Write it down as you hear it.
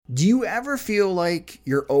Do you ever feel like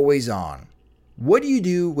you're always on? What do you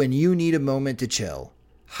do when you need a moment to chill?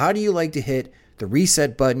 How do you like to hit the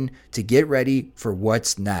reset button to get ready for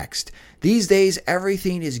what's next? These days,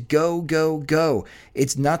 everything is go, go, go.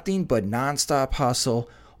 It's nothing but nonstop hustle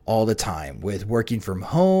all the time, with working from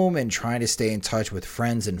home and trying to stay in touch with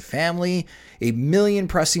friends and family, a million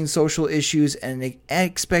pressing social issues, and an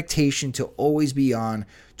expectation to always be on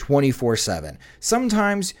 24/7.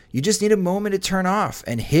 Sometimes you just need a moment to turn off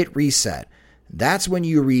and hit reset. That's when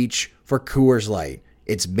you reach for Coors Light.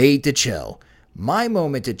 It's made to chill. My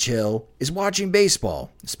moment to chill is watching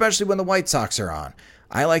baseball, especially when the White Sox are on.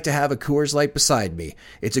 I like to have a Coors Light beside me.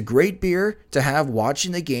 It's a great beer to have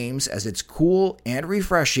watching the games, as it's cool and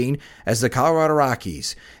refreshing as the Colorado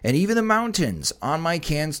Rockies. And even the mountains on my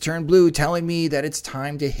cans turn blue, telling me that it's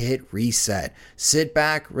time to hit reset. Sit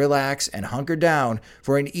back, relax, and hunker down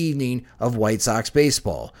for an evening of White Sox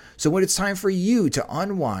baseball. So when it's time for you to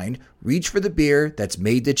unwind, reach for the beer that's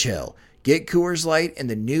made to chill. Get Coors Light in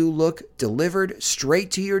the new look delivered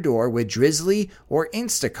straight to your door with Drizzly or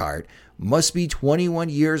Instacart. Must be 21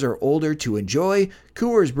 years or older to enjoy.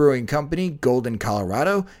 Coors Brewing Company, Golden,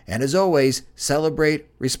 Colorado. And as always, celebrate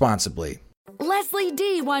responsibly. Leslie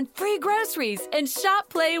D won free groceries and Shop,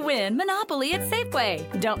 Play, Win Monopoly at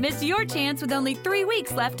Safeway. Don't miss your chance with only 3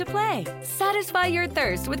 weeks left to play. Satisfy your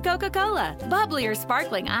thirst with Coca-Cola, bubbly or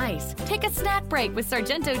sparkling ice. Take a snack break with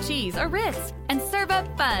Sargento cheese or Ritz. And serve up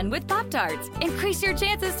fun with Pop-Tarts. Increase your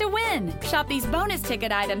chances to win. Shop these bonus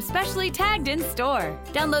ticket items specially tagged in store.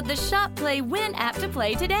 Download the Shop, Play, Win app to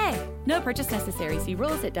play today. No purchase necessary. See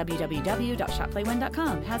rules at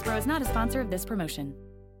www.shopplaywin.com. Hasbro is not a sponsor of this promotion.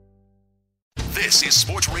 This is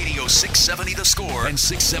Sports Radio 670 The Score and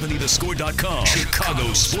 670thescore.com,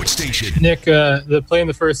 Chicago sports station. Nick, the play in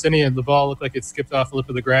the first inning, the ball looked like it skipped off the lip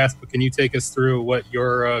of the grass, but can you take us through what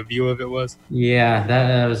your view of it was? Yeah,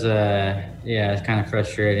 that was it's kind of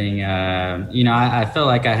frustrating. I felt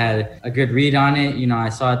like I had a good read on it. I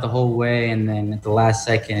saw it the whole way, and then at the last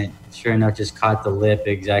second, sure enough, just caught the lip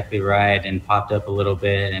exactly right and popped up a little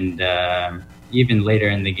bit. And even later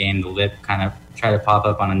in the game, the lip kind of tried to pop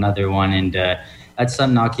up on another one, and that's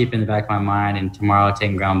something I'll keep in the back of my mind. And tomorrow I'll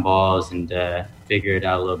take ground balls and figure it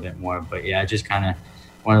out a little bit more. But yeah, just kind of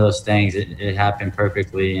one of those things. It happened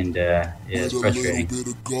perfectly, and it's frustrating.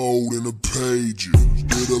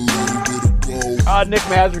 Nick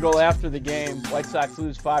Madrigal after the game. White Sox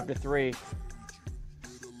lose 5-3.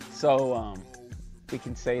 So we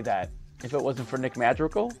can say that if it wasn't for Nick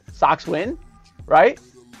Madrigal, Sox win, right?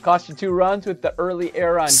 Cost you 2 runs with the early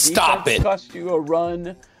error on defense. Stop it. Cost you a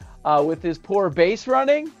run with his poor base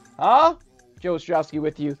running. Huh? Joe Ostrowski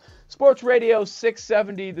with you. Sports Radio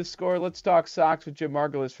 670 The Score. Let's talk Sox with Jim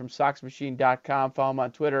Margulis from SoxMachine.com. Follow him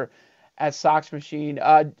on Twitter at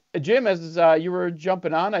SoxMachine. Jim, as you were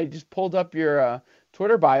jumping on, I just pulled up your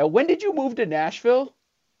Twitter bio. When did you move to Nashville?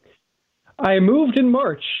 I moved in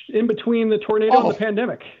March, in between the tornado and the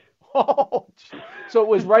pandemic. Oh, so it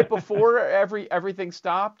was right before everything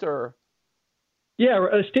stopped, or? Yeah,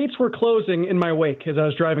 states were closing in my wake as I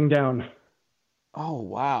was driving down. Oh,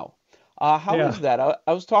 wow. How was that?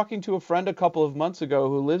 I was talking to a friend a couple of months ago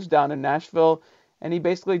who lives down in Nashville, and he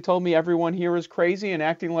basically told me everyone here is crazy and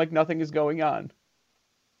acting like nothing is going on.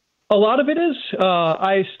 A lot of it is.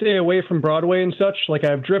 I stay away from Broadway and such. Like,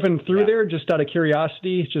 I've driven through there just out of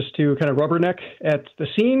curiosity, just to kind of rubberneck at the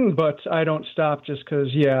scene, but I don't stop just because,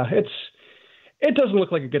 it doesn't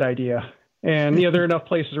look like a good idea. And, there are enough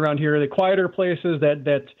places around here, the quieter places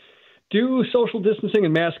that do social distancing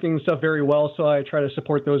and masking and stuff very well, so I try to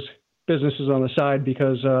support those businesses on the side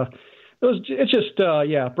because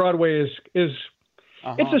Broadway is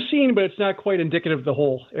it's a scene, but it's not quite indicative of the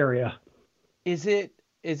whole area. Is it?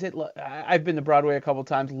 I've been to Broadway a couple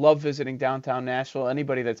times. Love visiting downtown Nashville.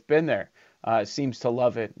 Anybody that's been there seems to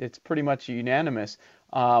love it. It's pretty much unanimous.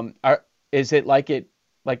 Is it like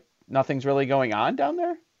nothing's really going on down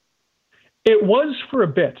there? It was for a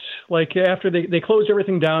bit. Like, after they closed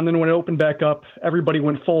everything down, then when it opened back up, everybody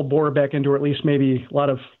went full bore back into, or at least maybe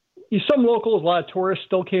some locals, a lot of tourists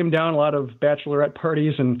still came down, a lot of bachelorette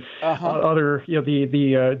parties and other,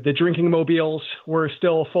 the drinking mobiles were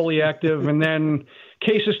still fully active. And then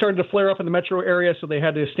cases started to flare up in the metro area, so they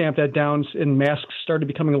had to stamp that down, and masks started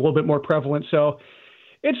becoming a little bit more prevalent. So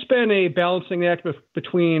it's been a balancing act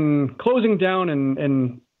between closing down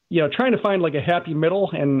and trying to find like a happy middle,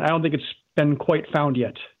 and I don't think it's been quite found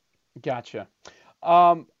yet. Gotcha.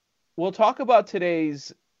 We'll talk about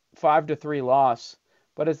today's 5-3 loss,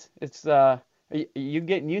 but it's you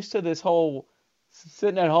getting used to this whole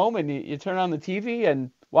sitting at home and you turn on the TV and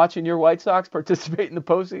watching your White Sox participate in the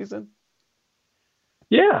postseason?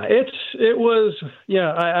 Yeah, it was.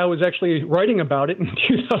 Yeah, I was actually writing about it in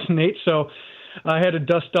 2008, so I had to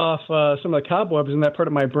dust off some of the cobwebs in that part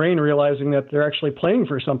of my brain, realizing that they're actually playing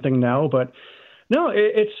for something now. But no,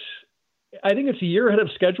 I think it's a year ahead of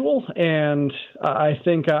schedule, and I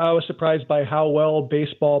think I was surprised by how well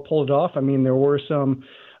baseball pulled it off. I mean, there were some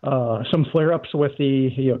flare-ups with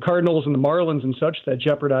the Cardinals and the Marlins and such that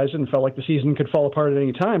jeopardized it and felt like the season could fall apart at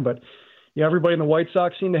any time, but. Yeah, everybody in the White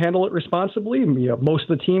Sox seemed to handle it responsibly. Most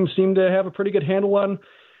of the teams seem to have a pretty good handle on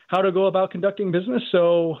how to go about conducting business.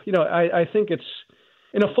 So, I think it's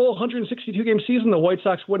in a full 162-game season, the White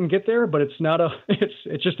Sox wouldn't get there, but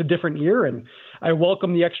it's just a different year. And I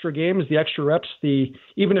welcome the extra games, the extra reps,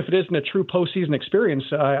 even if it isn't a true postseason experience.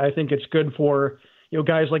 I think it's good for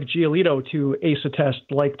guys like Giolito to ace a test,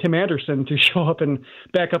 like Tim Anderson to show up and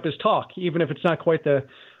back up his talk, even if it's not quite the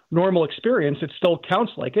normal experience, it still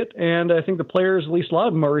counts like it. And I think the players, at least a lot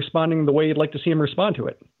of them, are responding the way you'd like to see them respond to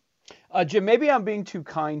it. Jim, maybe I'm being too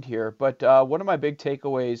kind here, but one of my big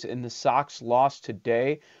takeaways in the Sox loss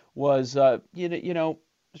today was,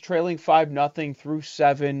 trailing 5-0 through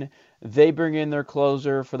 7. They bring in their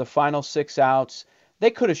closer for the final 6 outs.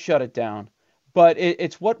 They could have shut it down. But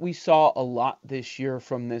it's what we saw a lot this year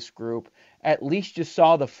from this group. At least you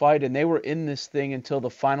saw the fight, and they were in this thing until the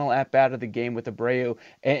final at-bat of the game with Abreu.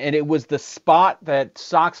 And it was the spot that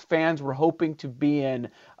Sox fans were hoping to be in,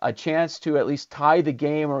 a chance to at least tie the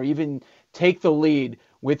game or even take the lead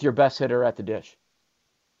with your best hitter at the dish.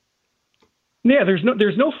 Yeah, there's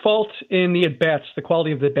no fault in the at-bats, the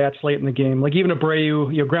quality of the at-bats late in the game. Like even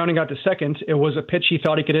Abreu, grounding out to second, it was a pitch he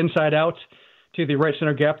thought he could inside out to the right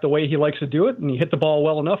center gap the way he likes to do it, and he hit the ball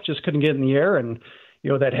well enough, just couldn't get in the air, and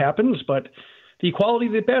that happens. But the quality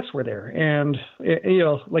of the bats were there, and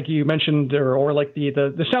like you mentioned, or like the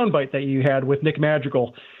soundbite that you had with Nick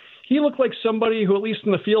Madrigal, he looked like somebody who, at least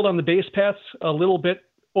in the field on the base paths, a little bit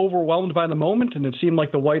overwhelmed by the moment, and it seemed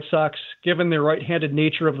like the White Sox, given their right-handed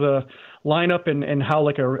nature of the lineup and how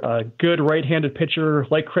like a good right-handed pitcher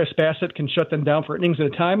like Chris Bassett can shut them down for innings at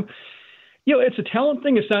a time. It's a talent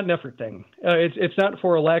thing. It's not an effort thing. It's not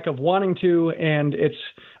for a lack of wanting to, and it's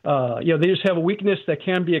they just have a weakness that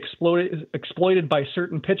can be exploited by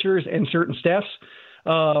certain pitchers and certain staffs.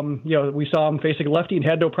 We saw him facing a lefty and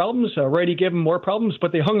had no problems. Righty gave him more problems,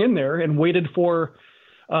 but they hung in there and waited for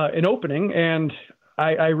an opening. And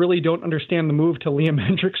I really don't understand the move to Liam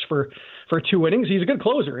Hendriks for 2 innings. He's a good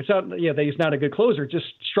closer. It's not that he's not a good closer. It just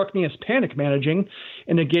struck me as panic managing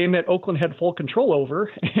in a game that Oakland had full control over,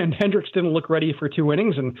 and Hendriks didn't look ready for 2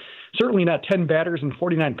 innings, and certainly not 10 batters and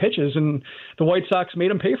 49 pitches. And the White Sox made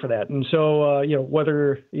him pay for that. And so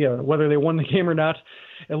whether they won the game or not,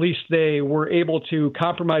 at least they were able to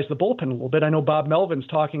compromise the bullpen a little bit. I know Bob Melvin's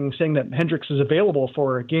saying that Hendriks is available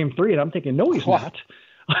for Game 3, and I'm thinking, no, he's not.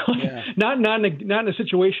 Yeah. not in a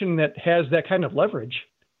situation that has that kind of leverage.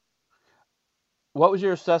 What was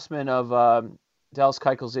your assessment of Dallas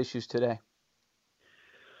Keuchel's issues today?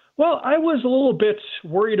 Well, I was a little bit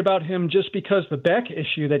worried about him just because the back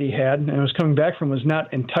issue that he had and was coming back from was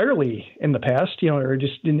not entirely in the past, or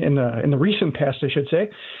just in the recent past, I should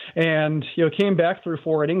say. And came back through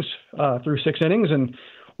 4 innings, through 6 innings, and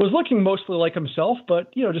was looking mostly like himself,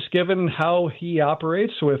 but just given how he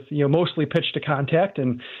operates with mostly pitch to contact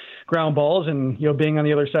and ground balls and being on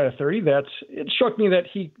the other side of 30, it struck me that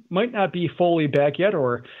he might not be fully back yet,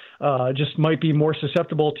 or just might be more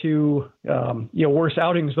susceptible to worse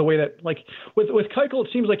outings. The way that, like with Keuchel, it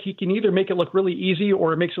seems like he can either make it look really easy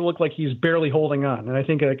or it makes it look like he's barely holding on. And I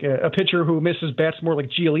think a pitcher who misses bats more like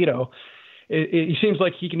Giolito, it seems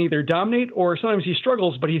like he can either dominate or sometimes he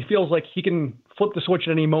struggles, but he feels like he can flip the switch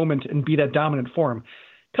at any moment and be that dominant form.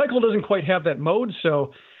 Keuchel doesn't quite have that mode,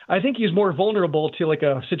 so I think he's more vulnerable to like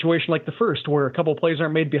a situation like the first, where a couple of plays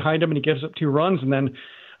aren't made behind him and he gives up 2 runs, and then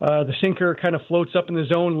the sinker kind of floats up in the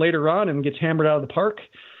zone later on and gets hammered out of the park.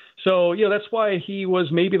 So, that's why he was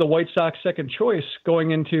maybe the White Sox second choice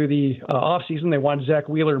going into the offseason. They wanted Zach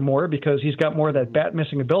Wheeler more because he's got more of that bat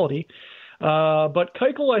missing ability. But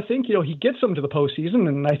Keuchel, I think, he gets them to the postseason,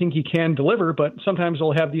 and I think he can deliver, but sometimes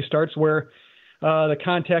he'll have these starts where the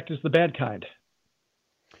contact is the bad kind.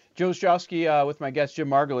 Joe Ostrowski with my guest Jim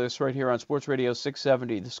Margalus right here on Sports Radio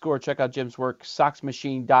 670. The Score. Check out Jim's work,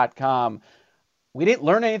 SoxMachine.com. We didn't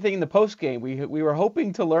learn anything in the postgame. We were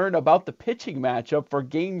hoping to learn about the pitching matchup for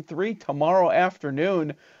Game 3 tomorrow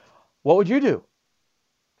afternoon. What would you do?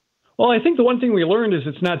 Well, I think the one thing we learned is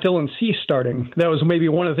it's not Dylan Cease starting. That was maybe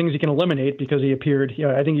one of the things you can eliminate because he appeared.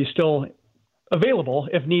 I think he's still available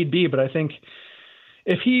if need be, but I think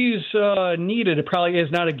if he's needed, it probably is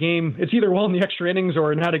not a game. It's either well in the extra innings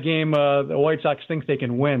or not a game the White Sox think they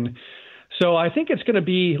can win. So I think it's going to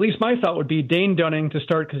be, at least my thought would be, Dane Dunning to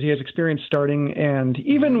start because he has experience starting. And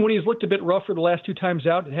even when he's looked a bit rougher the last 2 times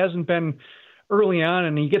out, it hasn't been early on,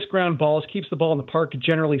 and he gets ground balls, keeps the ball in the park,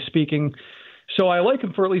 generally speaking. So I like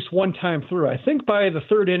him for at least one time through. I think by the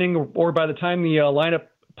 3rd inning or by the time the lineup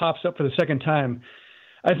pops up for the 2nd time,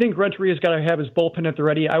 I think Renteria's got to have his bullpen at the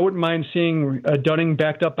ready. I wouldn't mind seeing Dunning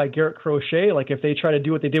backed up by Garrett Crochet, like if they try to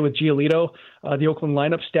do what they did with Giolito, the Oakland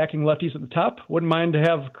lineup, stacking lefties at the top. Wouldn't mind to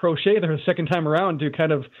have Crochet there the 2nd time around to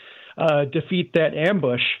kind of defeat that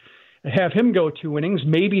ambush. Have him go 2 innings,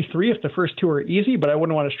 maybe 3 if the first 2 are easy, but I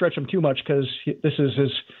wouldn't want to stretch him too much because this is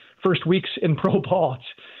his first weeks in pro ball.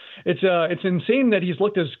 It's insane that he's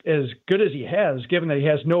looked as good as he has, given that he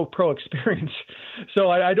has no pro experience.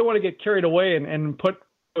 So I don't want to get carried away and put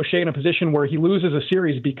O'Shea in a position where he loses a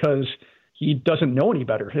series because he doesn't know any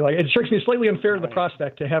better. Like, it strikes me slightly unfair to the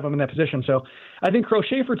prospect to have him in that position. So I think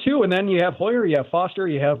Crochet for 2, and then you have Hoyer, you have Foster,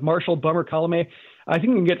 you have Marshall, Bummer, Colomé. I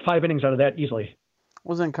think you can get 5 innings out of that easily.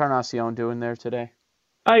 What's Encarnacion doing there today?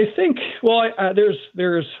 I think,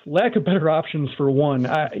 there's lack of better options for one.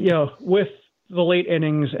 With the late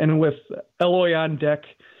innings and with Eloy on deck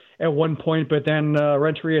at one point, but then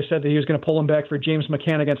Renteria said that he was going to pull him back for James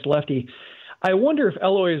McCann against lefty. I wonder if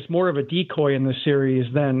Eloy is more of a decoy in this series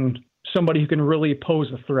than somebody who can really pose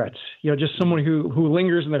a threat. Just someone who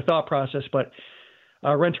lingers in their thought process, but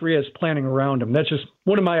Renteria is planning around him. That's just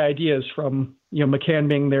one of my ideas from, McCann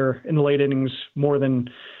being there in the late innings more than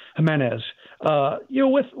Jimenez.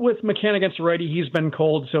 With McCann against the righty, he's been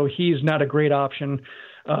cold, so he's not a great option.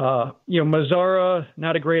 Mazzara,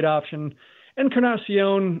 not a great option.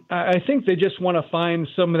 Encarnacion, I think they just want to find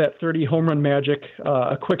some of that 30 home run magic,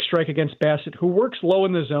 a quick strike against Bassett, who works low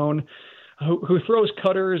in the zone, who throws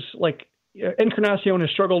cutters. Like, Encarnacion has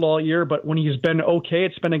struggled all year, but when he's been okay,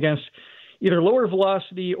 it's been against either lower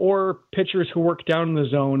velocity or pitchers who work down in the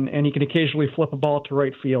zone, and he can occasionally flip a ball to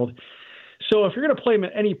right field. So if you're going to play him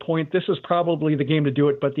at any point, this is probably the game to do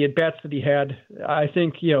it. But the at-bats that he had, I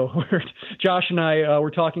think, Josh and I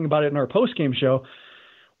were talking about it in our post-game show,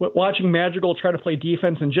 watching Madrigal try to play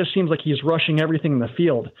defense, and just seems like he's rushing everything in the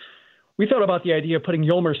field. We thought about the idea of putting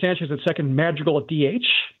Yolmer Sanchez at second, Madrigal at DH,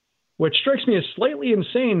 which strikes me as slightly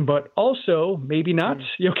insane, but also maybe not,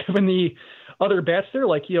 given the other bats there.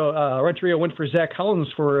 Like, Renteria went for Zach Collins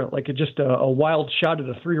for just a wild shot at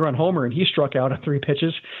a 3-run homer, and he struck out on 3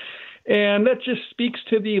 pitches. And that just speaks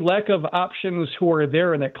to the lack of options who are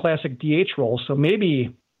there in that classic DH role. So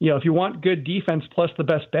maybe, if you want good defense plus the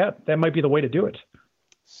best bat, that might be the way to do it.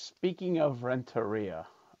 Speaking of Renteria,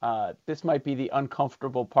 this might be the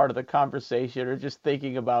uncomfortable part of the conversation, or just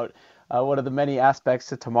thinking about one of the many aspects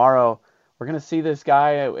to tomorrow. We're going to see this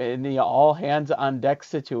guy in the all hands on deck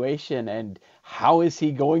situation, and how is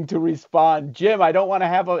he going to respond? Jim, I don't want to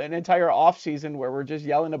have an entire offseason where we're just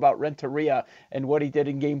yelling about Renteria and what he did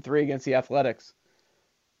in Game 3 against the Athletics.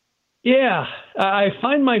 Yeah, I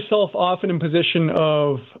find myself often in position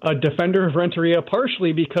of a defender of Renteria,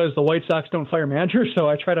 partially because the White Sox don't fire managers, so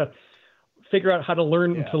I try to figure out how to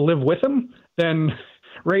learn to live with him, then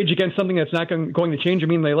rage against something that's not going to change. I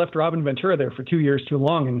mean, they left Robin Ventura there for 2 years too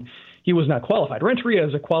long, and he was not qualified. Renteria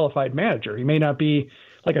is a qualified manager. He may not be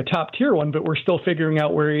like a top-tier one, but we're still figuring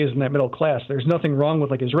out where he is in that middle class. There's nothing wrong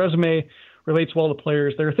with his resume, relates well to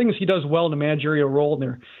players. There are things he does well in a managerial role, and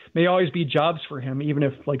there may always be jobs for him, even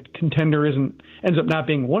if contender ends up not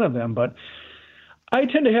being one of them. But I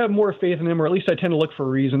tend to have more faith in him, or at least I tend to look for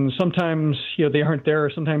reasons. Sometimes they aren't there.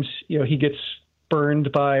 Sometimes he gets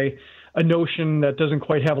burned by a notion that doesn't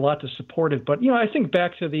quite have a lot to support it. But I think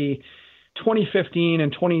back to the 2015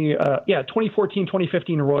 and 2014,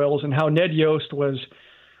 2015 Royals, and how Ned Yost was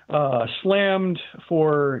slammed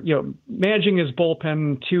for managing his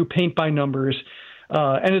bullpen to paint by numbers,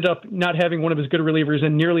 ended up not having one of his good relievers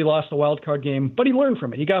and nearly lost the wild card game, but he learned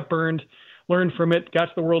from it. He got burned, learned from it, got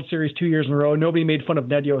to the World Series 2 years in a row. Nobody made fun of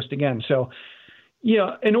Ned Yost again. So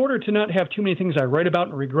in order to not have too many things I write about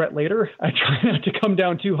and regret later, I try not to come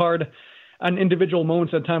down too hard on individual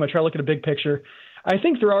moments at a time. I try to look at a big picture. I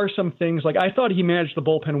think there are some things, I thought he managed the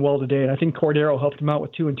bullpen well today, and I think Cordero helped him out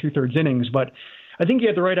with 2 2/3 innings, but I think he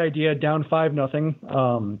had the right idea, down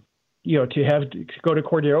 5-0, to have to go to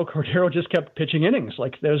Cordero. Cordero just kept pitching innings.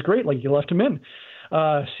 That was great. You left him in.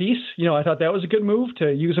 Cease, I thought that was a good move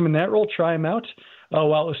to use him in that role, try him out.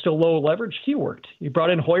 While it was still low leverage, he worked. He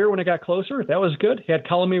brought in Hoyer when it got closer. That was good. He had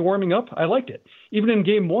Colomé warming up. I liked it. Even in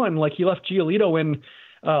Game 1, he left Giolito in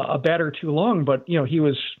a batter too long, but he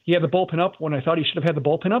had the bullpen up when I thought he should have had the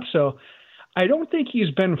bullpen up. So I don't think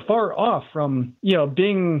he's been far off from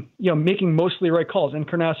being making mostly right calls.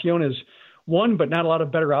 Encarnacion is one, but not a lot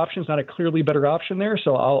of better options, not a clearly better option there.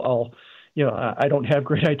 So I'll I don't have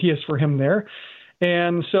great ideas for him there.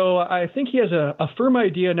 And so I think he has a firm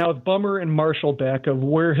idea now with Bummer and Marshall back of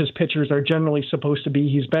where his pitchers are generally supposed to be.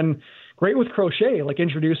 He's been great with Crochet, like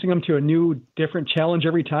introducing him to a new, different challenge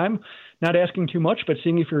every time, not asking too much, but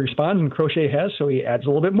seeing if he responds, and Crochet has, so he adds a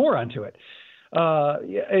little bit more onto it.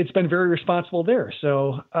 It's been very responsible there.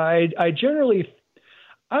 So I generally,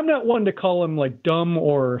 I'm not one to call him like dumb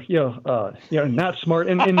or, not smart.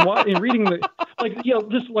 And in reading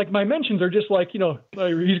just like my mentions are just like, he's going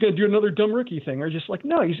to do another dumb rookie thing, or just like,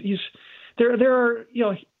 no, he's there are,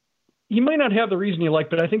 he might not have the reason you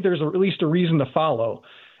like, but I think there's at least a reason to follow.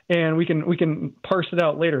 And we can parse it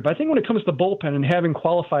out later. But I think when it comes to bullpen and having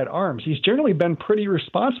qualified arms, he's generally been pretty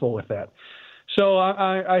responsible with that. So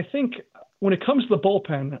I think when it comes to the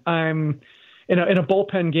bullpen, I'm in a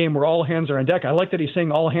bullpen game where all hands are on deck. I like that he's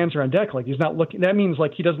saying all hands are on deck. Like he's not looking. That means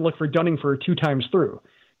like he doesn't look for Dunning for 2 times through.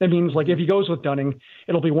 That means like if he goes with Dunning,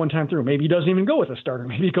 it'll be 1 time through. Maybe he doesn't even go with a starter.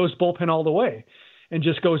 Maybe he goes bullpen all the way and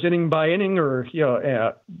just goes inning by inning, or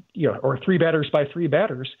or 3 batters by 3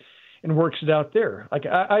 batters, and works it out there. Like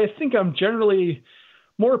I think I'm generally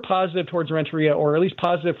more positive towards Renteria, or at least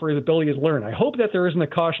positive for his ability to learn. I hope that there isn't a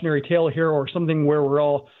cautionary tale here or something where we're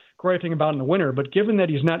all griping about in the winter. But given that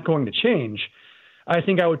he's not going to change, I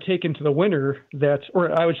think I would take into the winter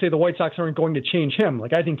or I would say the White Sox aren't going to change him.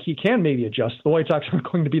 Like I think he can maybe adjust. The White Sox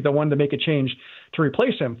aren't going to be the one to make a change to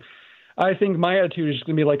replace him. I think my attitude is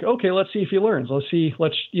going to be like, okay, let's see if he learns. Let's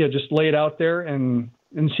just lay it out there and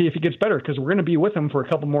see if he gets better, because we're going to be with him for a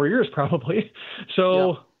couple more years probably.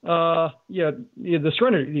 So the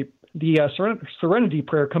serenity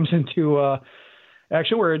prayer comes into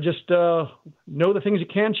action, where just know the things you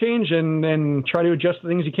can change and then try to adjust the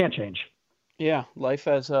things you can't change. Yeah, life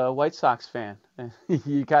as a White Sox fan,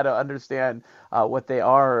 you got to understand what they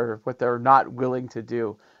are or what they're not willing to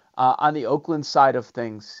do. On the Oakland side of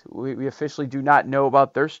things, we officially do not know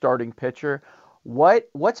about their starting pitcher.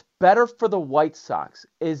 What's better for the White Sox?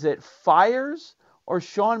 Is it Fiers or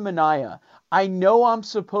Sean Manaea? I know I'm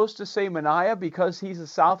supposed to say Manaea because he's a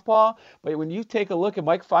southpaw, but when you take a look at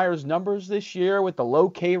Mike Fiers' numbers this year with the low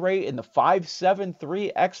K rate and the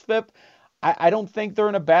 5.73 xFIP, I don't think they're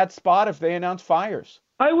in a bad spot if they announce Fiers.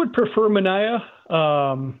 I would prefer Manaea.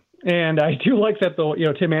 And I do like that, though.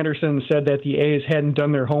 Tim Anderson said that the A's hadn't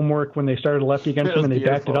done their homework when they started lefty against him, and they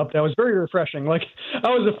backed it up. That was very refreshing. Like I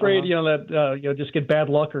was afraid, that just get bad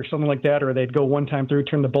luck or something like that, or they'd go 1 time through,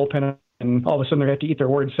 turn the bullpen on, and all of a sudden they have to eat their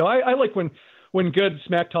words. So I like when good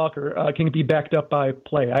smack talker can be backed up by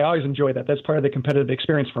play. I always enjoy that. That's part of the competitive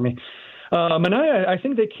experience for me. Manaea, I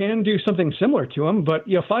think they can do something similar to him, but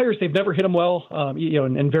Fiers, they've never hit him well.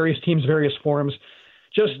 In various teams, various forms.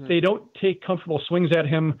 They don't take comfortable swings at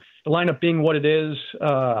him. The lineup being what it is,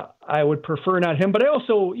 I would prefer not him. But I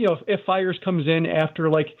also, if Fiers comes in after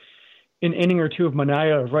like an inning or 2 of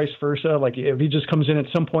Manaea or vice versa, like if he just comes in at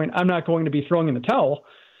some point, I'm not going to be throwing in the towel.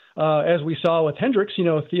 As we saw with Hendricks,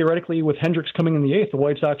 theoretically with Hendricks coming in the 8th, the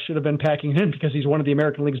White Sox should have been packing him in because he's one of the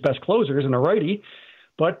American League's best closers and a righty.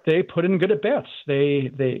 But they put in good at bats.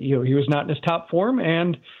 He was not in his top form,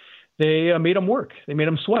 and they made him work. They made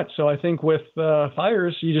him sweat. So I think with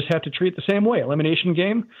Fiers, you just have to treat it the same way. Elimination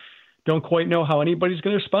game. Don't quite know how anybody's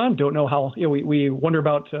going to respond. Don't know how. We wonder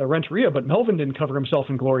about Renteria, but Melvin didn't cover himself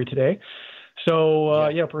in glory today. So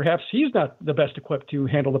perhaps he's not the best equipped to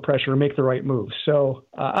handle the pressure and make the right moves. So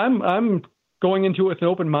I'm going into it with an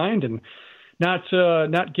open mind and not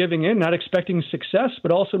giving in, not expecting success,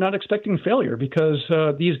 but also not expecting failure, because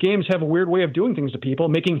these games have a weird way of doing things to people,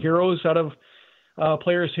 making heroes out of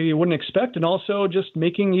players who you wouldn't expect, and also just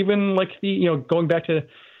making even like going back to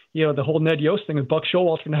the whole Ned Yost thing with Buck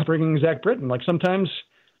Showalter not bringing Zach Britton. Like sometimes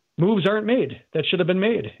moves aren't made that should have been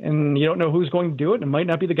made, and you don't know who's going to do it, and it might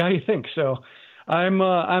not be the guy you think. So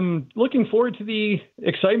I'm looking forward to the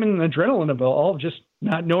excitement and adrenaline of it all, just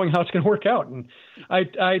not knowing how it's going to work out. And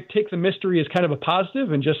I take the mystery as kind of a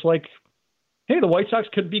positive, and just like, hey, the White Sox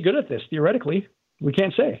could be good at this theoretically. We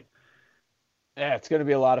can't say. Yeah, it's going to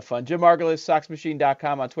be a lot of fun. Jim Margulis,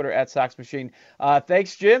 SoxMachine.com, on Twitter @SoxMachine.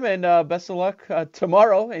 Thanks, Jim, and best of luck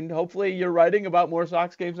tomorrow. And hopefully you're writing about more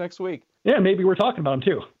Sox games next week. Yeah, maybe we're talking about them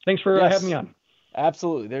too. Thanks for having me on.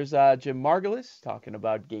 Absolutely. There's Jim Margulis talking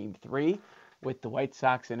about Game 3 with the White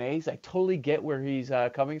Sox and A's. I totally get where he's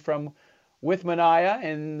coming from with Manaea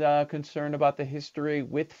and concerned about the history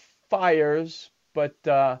with Fiers. But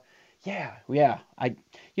if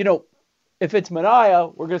it's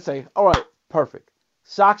Manaea, we're going to say, all right, perfect.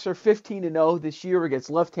 Sox are 15-0 this year against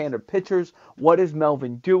left-handed pitchers. What is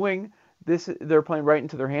Melvin doing? They're playing right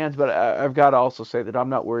into their hands, but I've got to also say that I'm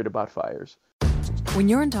not worried about Fiers. When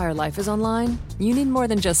your entire life is online, you need more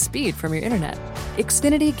than just speed from your internet.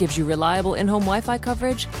 Xfinity gives you reliable in-home Wi-Fi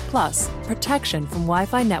coverage, plus protection from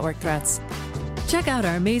Wi-Fi network threats. Check out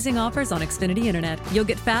our amazing offers on Xfinity Internet. You'll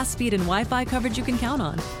get fast speed and Wi-Fi coverage you can count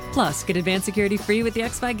on. Plus, get advanced security free with the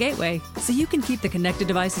X5 Gateway, so you can keep the connected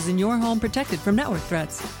devices in your home protected from network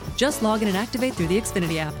threats. Just log in and activate through the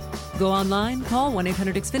Xfinity app. Go online, call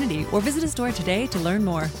 1-800-XFINITY, or visit a store today to learn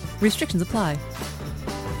more. Restrictions apply.